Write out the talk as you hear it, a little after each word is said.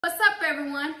What's up,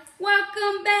 everyone?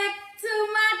 Welcome back to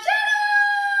my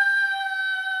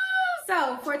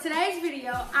channel. So for today's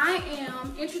video, I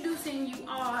am introducing you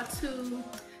all to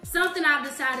something I've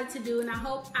decided to do, and I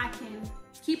hope I can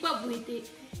keep up with it.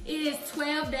 It is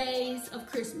 12 days of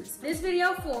Christmas. This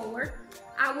video forward,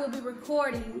 I will be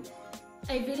recording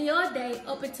a video a day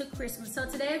up until Christmas. So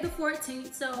today is the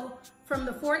 14th, so from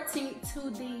the 14th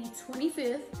to the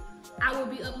 25th, I will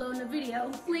be uploading a video.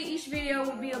 Hopefully each video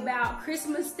will be about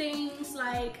Christmas things,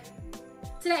 like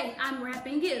today I'm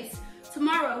wrapping gifts.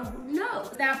 Tomorrow, who knows?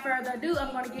 Without further ado,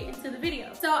 I'm gonna get into the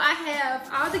video. So I have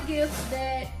all the gifts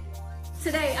that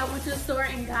today I went to the store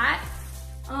and got.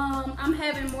 I'm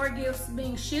having more gifts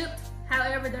being shipped.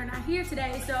 However, they're not here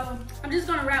today, so I'm just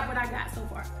gonna wrap what I got so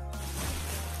far.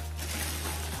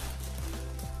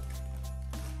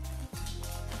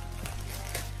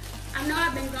 I know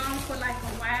I've been gone for like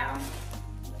a while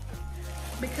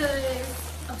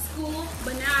because of school,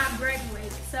 but now I've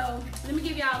graduated. So let me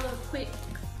give y'all a quick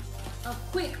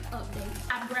update.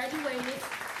 I've graduated.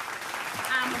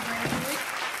 I'm a graduate.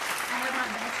 I have my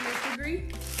bachelor's degree.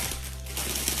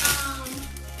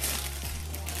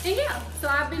 And yeah, so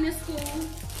I've been in school,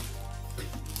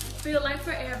 feel like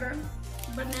forever,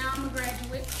 but now I'm a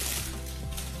graduate.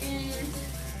 And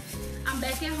I'm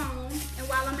back at home, and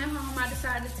while I'm at home, I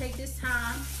decided to take this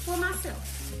time for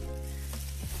myself.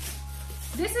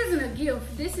 This isn't a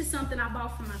gift. This is something I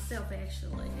bought for myself,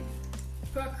 actually,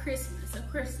 for Christmas, a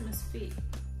Christmas fit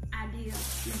idea,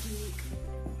 magic.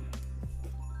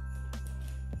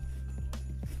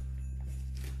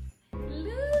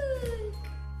 Look,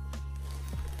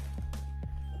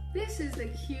 this is the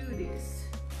cutest.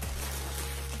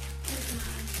 This is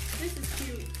mine. This is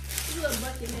cute. This little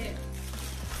bucket hat.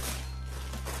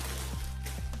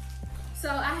 So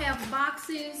I have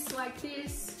boxes like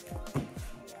this,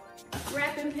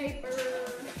 wrapping paper,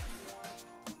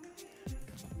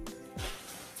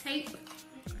 tape,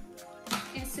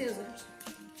 and scissors.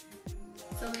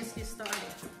 So let's get started.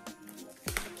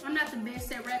 I'm not the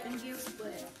best at wrapping gifts,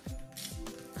 but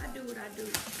I do what I do.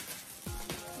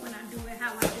 When I do it,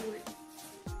 how I do it.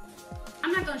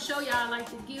 I'm not gonna show y'all like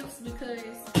the gifts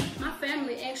because my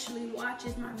family actually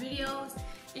watches my videos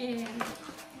and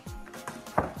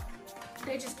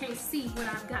they just can't see what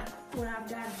I've got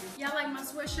here. Y'all like my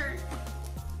sweatshirt?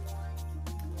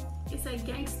 It's a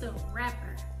gangster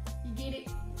rapper. You get it?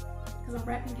 Cause I'm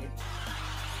rapping it.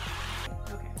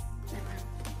 Okay, never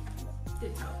mind.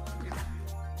 Good talk. Never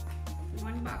mind.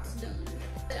 One box done.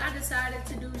 I decided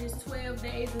to do this 12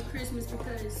 days of Christmas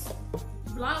because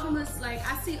Vlogmas, like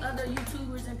I see other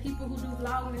YouTubers and people who do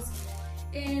Vlogmas,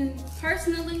 and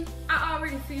personally, I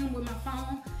already film with my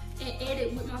phone and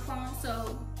edit with my phone,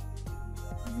 so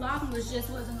Vlogmas just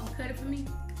wasn't gonna cut it for me,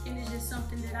 and it's just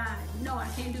something that I know I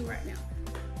can't do right now.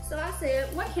 So I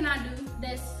said, what can I do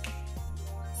that's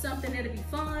something that'll be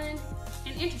fun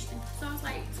and interesting? So I was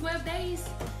like, 12 days?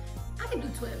 I can do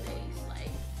 12 days. Like,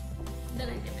 that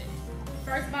ain't that bad.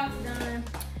 First box done.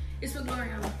 It's for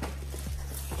Gloriana.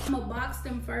 I'm gonna box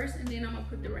them first, and then I'm gonna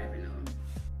put the wrapping on.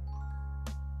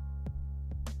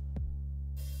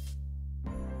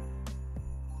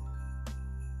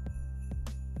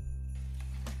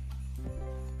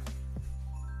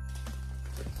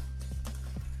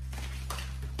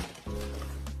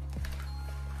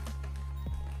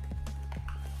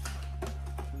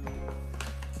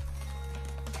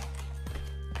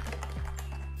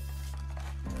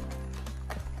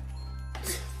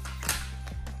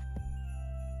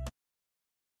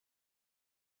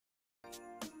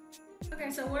 Okay,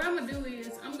 so what I'm gonna do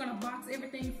is I'm gonna box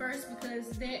everything first because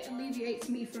that alleviates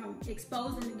me from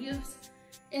exposing the gifts,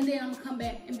 and then I'm gonna come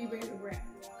back and be ready to wrap.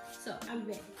 So I'll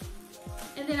be back,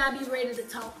 and then I'll be ready to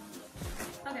talk.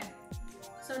 Okay,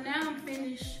 so now I'm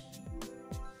finished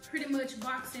pretty much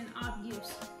boxing all the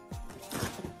gifts.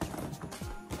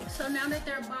 So now that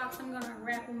they're boxed, I'm gonna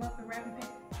wrap them up in wrapping paper.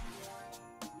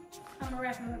 I'm gonna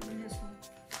wrap them up in this one.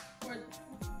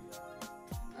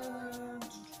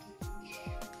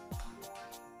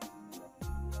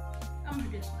 I'm gonna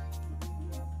do this one.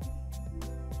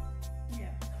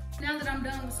 Yeah. Now that I'm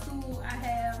done with school, I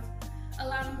have a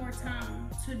lot more time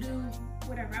to do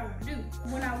whatever I want to do.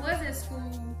 When I was at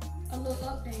school, a little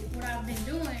update, what I've been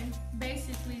doing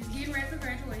basically is getting ready for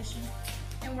graduation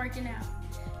and working out.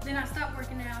 Then I stopped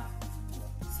working out,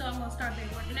 so I'm gonna start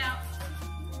back working out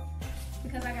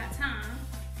because I got time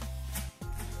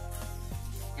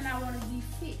and I want to be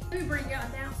fit. Let me bring y'all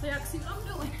down so y'all can see what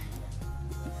I'm doing.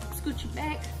 Scoot you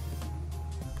back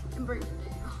and bring it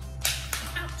down.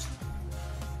 Ouch.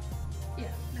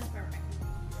 Yeah, that's perfect.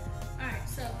 Alright,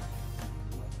 so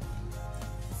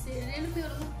sit it in the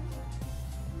middle,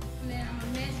 and then I'm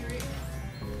gonna measure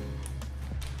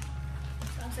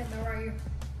right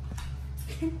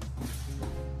here.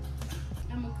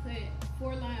 I'm gonna cut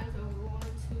 4 lines over. 1,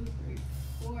 2, 3,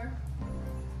 4.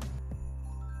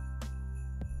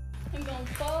 I'm gonna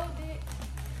fold it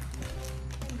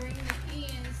and bring the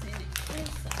ends in the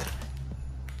inside.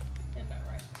 That's about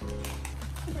right.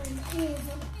 Bring the ends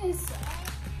on the inside.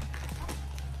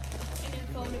 And then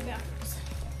fold it backwards.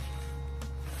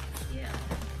 Yeah.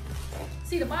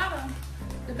 See the bottom,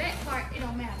 the back part, it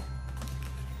don't matter.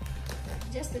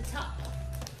 Just the top.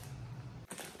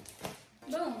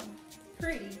 Boom.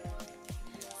 Pretty.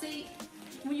 See,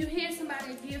 when you hand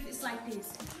somebody a gift, it's like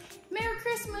this. Merry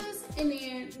Christmas, and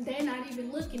then they're not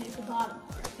even looking at the bottom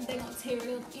part. They're gonna tear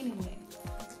it up anyway.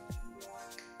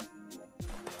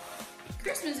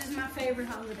 Christmas is my favorite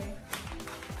holiday.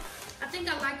 I think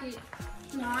I like it,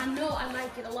 no, I know I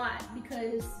like it a lot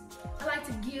because I like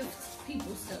to gift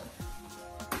people stuff.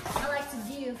 I like to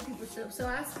give people stuff. So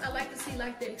I like to see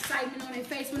like the excitement on their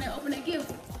face when they open their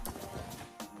gift.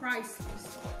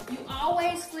 Priceless. You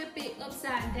always flip it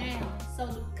upside down.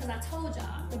 So, cause I told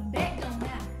y'all, the back don't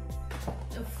matter.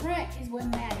 The front is what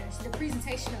matters, the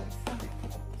presentation of the front.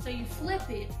 So you flip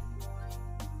it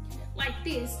like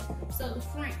this, so the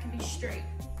front can be straight.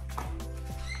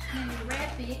 And then you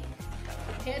wrap it,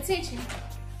 pay attention,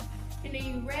 and then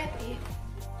you wrap it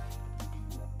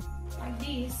like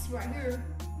this right here.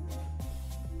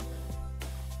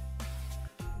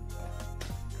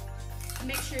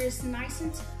 Make sure it's nice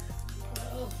and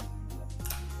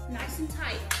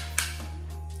tight.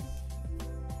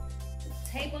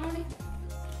 Tape on it.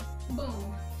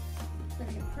 Boom. So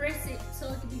you press it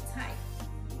so it can be tight.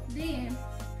 Then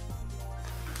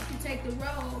you take the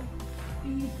roll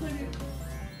and you put it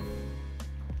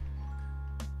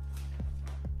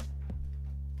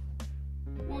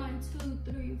one,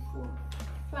 2, 3, 4,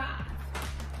 5.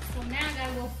 So now I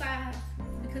gotta go 5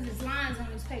 because there's lines on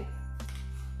this paper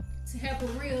to help a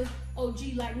real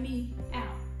OG like me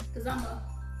out, because I'm a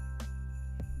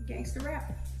gangster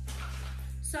rapper.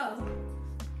 So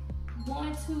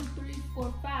 1, 2, 3,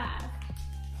 4, 5,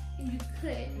 and you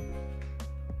cut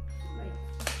like.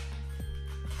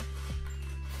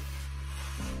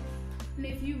 And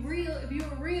if you're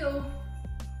real,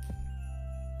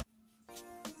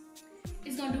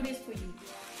 it's gonna do this for you.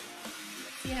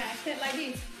 See how I cut like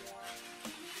this?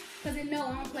 Cause it know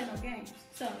I don't play no games.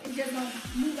 So it's just gonna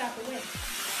move out the way.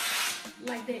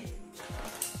 Like this.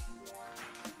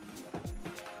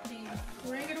 Then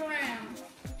bring it around.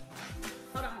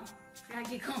 Hold on, I gotta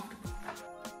get comfortable.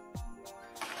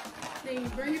 Then you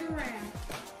bring it around.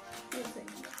 Wait a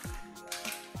second.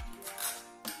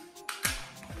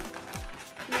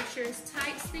 Make sure it's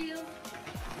tight still.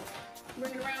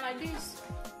 Bring it around like this.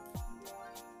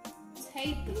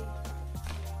 Tape it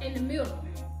in the middle.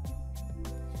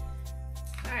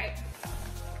 Alright.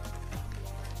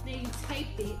 Then you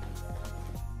tape it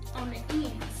on the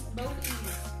ends, both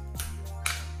ends.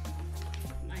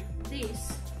 Like this.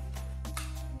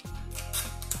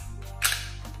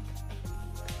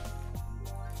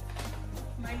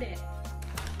 Like that.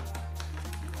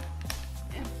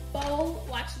 And fold,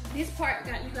 watch this part,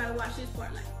 you gotta watch this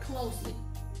part like closely.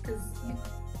 Cause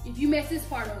if you mess this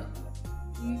part up,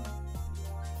 you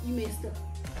messed up.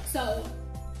 So,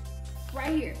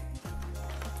 right here.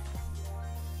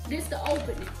 This the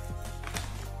opening.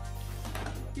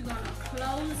 You're gonna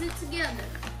close it together.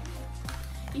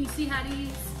 And you see how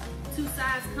these two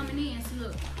sides coming in? See,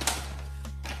 look.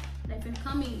 They finna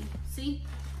come in, see?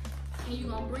 And you're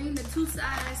gonna bring the two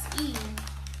sides in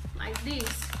like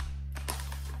this.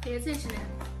 Pay attention now.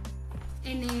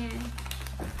 And then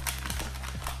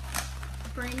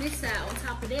bring this side on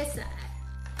top of that side.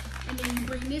 And then you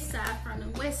bring this side from the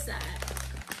west side.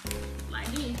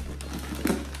 Like this.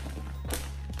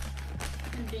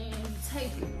 And then you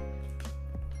tape it.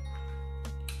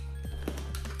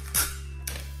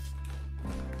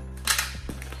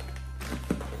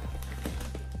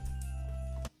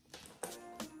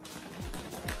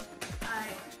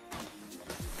 Alright.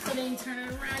 So then you turn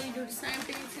it around, you do the same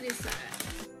thing to this side.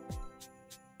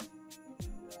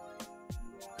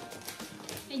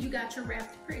 And you got your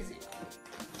wrapped present.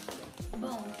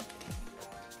 Boom.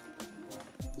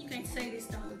 You can't say this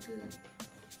don't look good.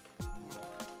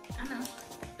 I know.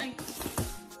 Thanks.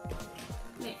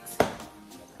 Next.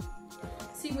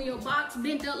 See when your box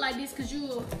bent up like this, cause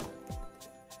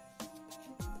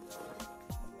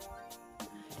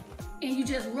and you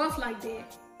just rough like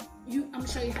that. I'm gonna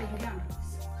show you how you handle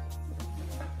this.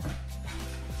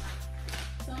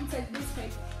 So I'm gonna take this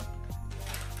paper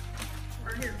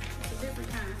right here. It's a different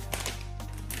kind.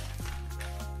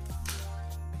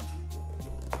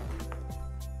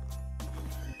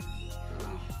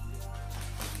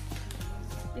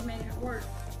 They made it work.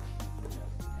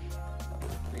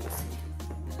 Let's see.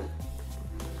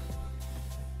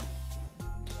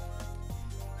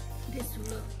 This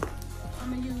look. I'm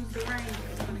gonna use the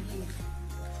rainbow on here.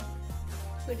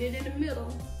 Put it in the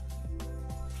middle.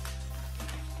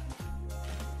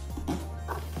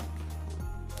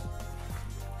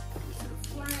 To the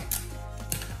front.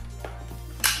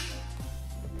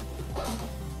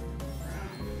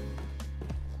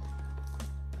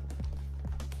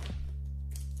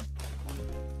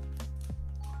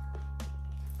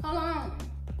 Hold on.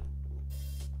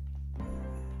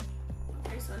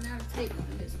 Okay, so now the tape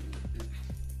on this one.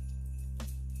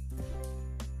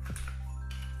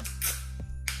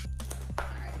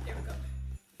 Alright, there we go.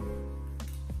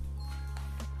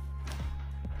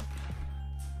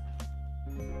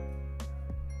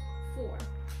 Four.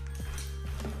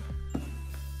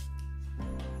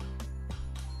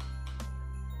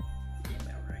 Yeah,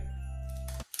 about right.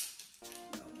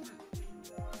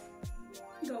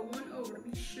 Go one over,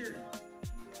 be sure.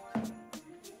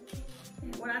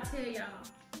 And what I tell y'all,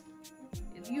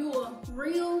 if you are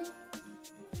real,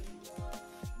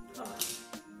 hold on.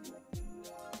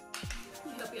 Let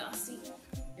me help y'all see.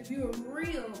 If you are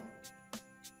real,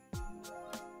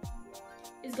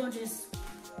 it's gonna just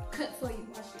cut for you.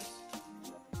 Watch this.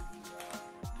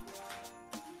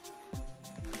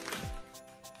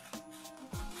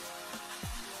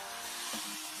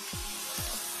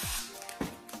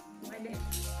 Like that.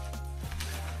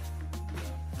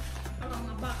 Hold on,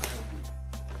 my box open.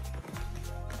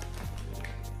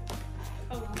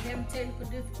 Hold on, I'm having technical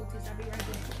difficulties. I'll be right back.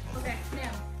 Okay,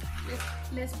 now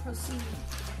let's proceed.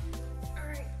 All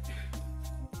right.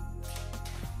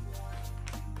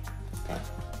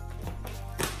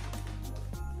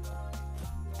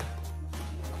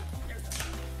 There we go.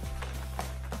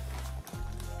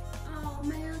 Oh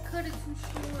man, I cut it too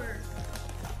short.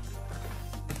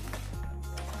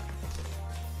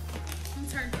 I'm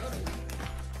turning the other way.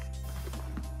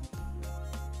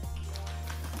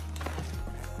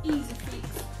 Easy fix.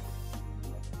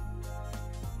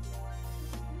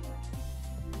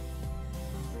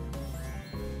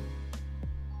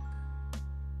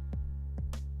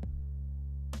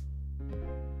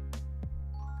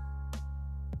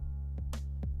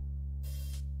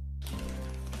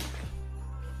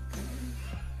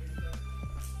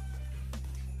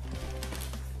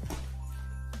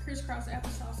 Crisscross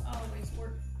applesauce always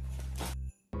work.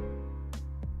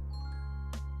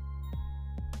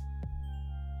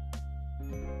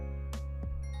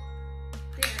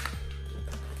 There.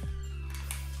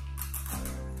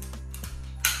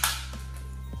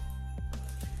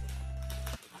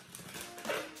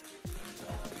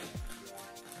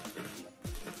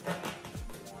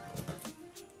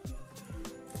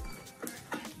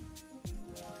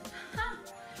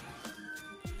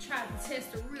 Try to test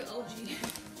the real OG.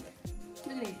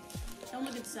 Look at it. Don't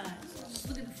look at the sides. Just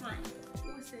look at the front.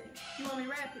 What's that? You want me to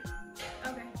wrap it?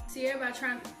 Okay. See, everybody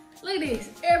trying to, look at this.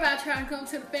 Everybody trying to come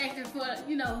to the factory for,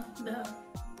 you know,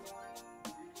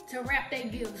 to wrap their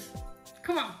gifts.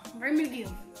 Come on, bring me the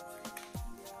gift.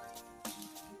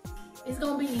 It's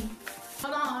gonna be,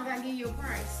 hold on, I gotta give you a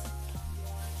price.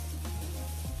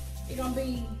 It's gonna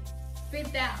be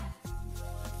 $50,000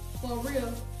 for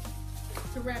real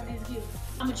to wrap this gift.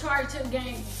 I'm gonna charge it to the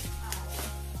game.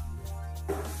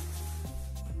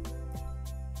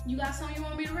 You got something you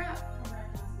want me to wrap?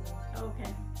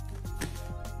 Okay.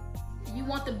 You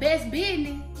want the best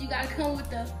business, you gotta come with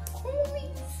the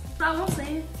homies. That's all I'm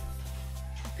saying.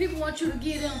 People want you to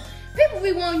give them, people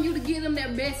be wanting you to give them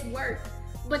their best work,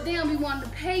 but they don't be wanting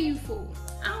to pay you for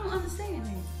it. I don't understand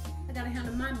that. I gotta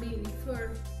handle my business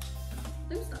first.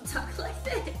 Let me stop talking like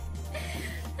that.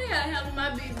 I gotta handle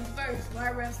my business first before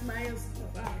I wrap somebody else's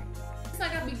stuff out. It's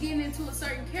like I be getting into a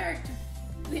certain character,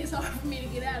 and it's hard for me to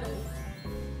get out of it.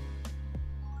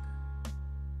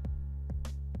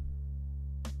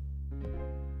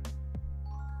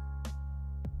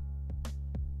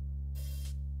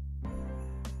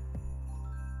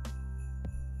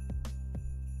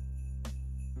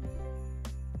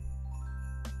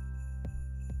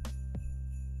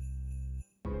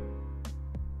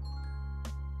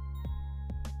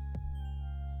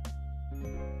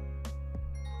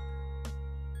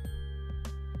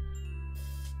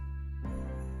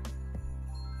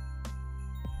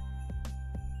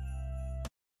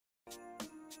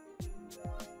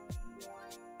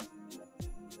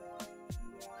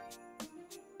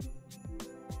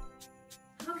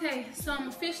 Okay, so I'm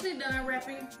officially done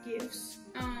wrapping gifts.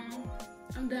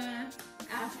 I'm done.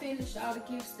 I finished all the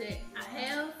gifts that I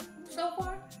have so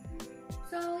far.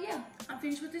 So yeah, I'm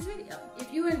finished with this video.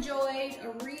 If you enjoyed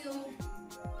a real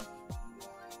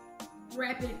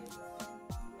wrapping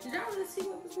to see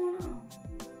what was going on.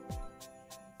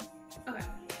 Okay.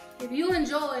 If you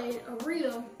enjoyed a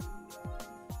real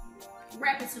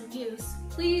rapping some gifts,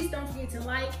 please don't forget to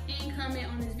like and comment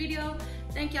on this video.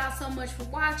 Thank y'all so much for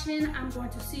watching. I'm going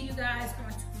to see you guys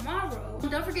on tomorrow.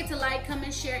 Don't forget to like,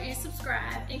 comment, share, and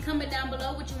subscribe. And comment down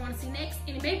below what you want to see next,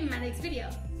 and it may be my next video.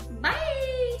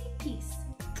 Bye! Peace.